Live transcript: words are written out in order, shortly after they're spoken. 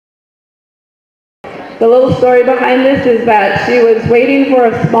The little story behind this is that she was waiting for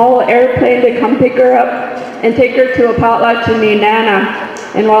a small airplane to come pick her up and take her to a potlatch in Nenana.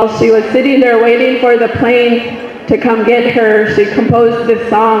 And while she was sitting there waiting for the plane to come get her, she composed this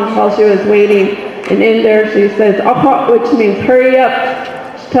song while she was waiting. And in there she says, "Aha," which means hurry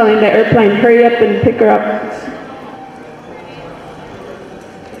up. She's telling the airplane, hurry up and pick her up.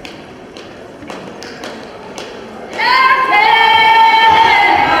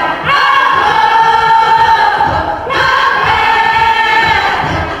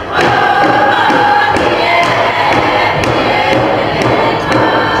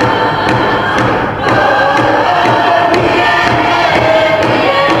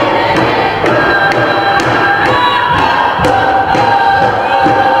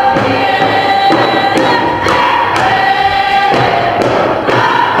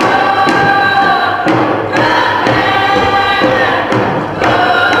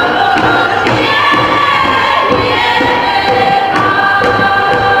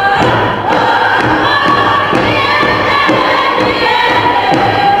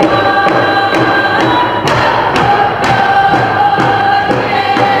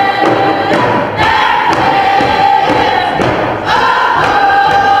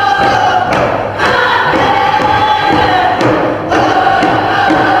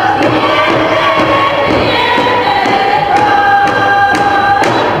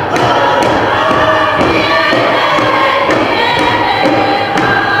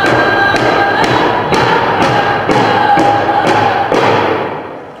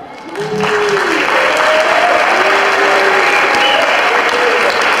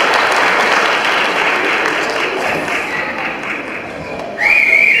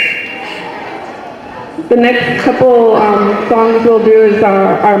 The next couple songs we'll do is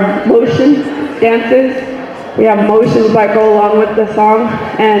our motion dances. We have motions that go along with the song.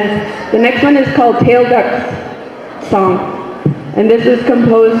 And the next one is called TailDuck's song. And this is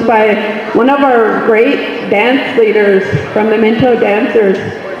composed by one of our great dance leaders from the Minto Dancers.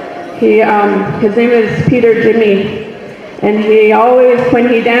 His name is Peter Jimmy. And he always, when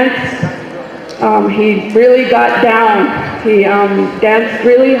he danced, he really got down. He danced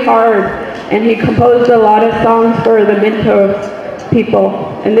really hard. And he composed a lot of songs for the Minto people.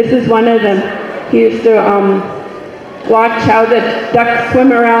 And this is one of them. He used to watch how the ducks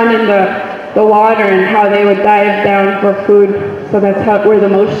swim around in the water and how they would dive down for food. So that's where the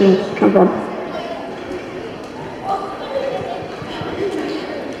motions come from.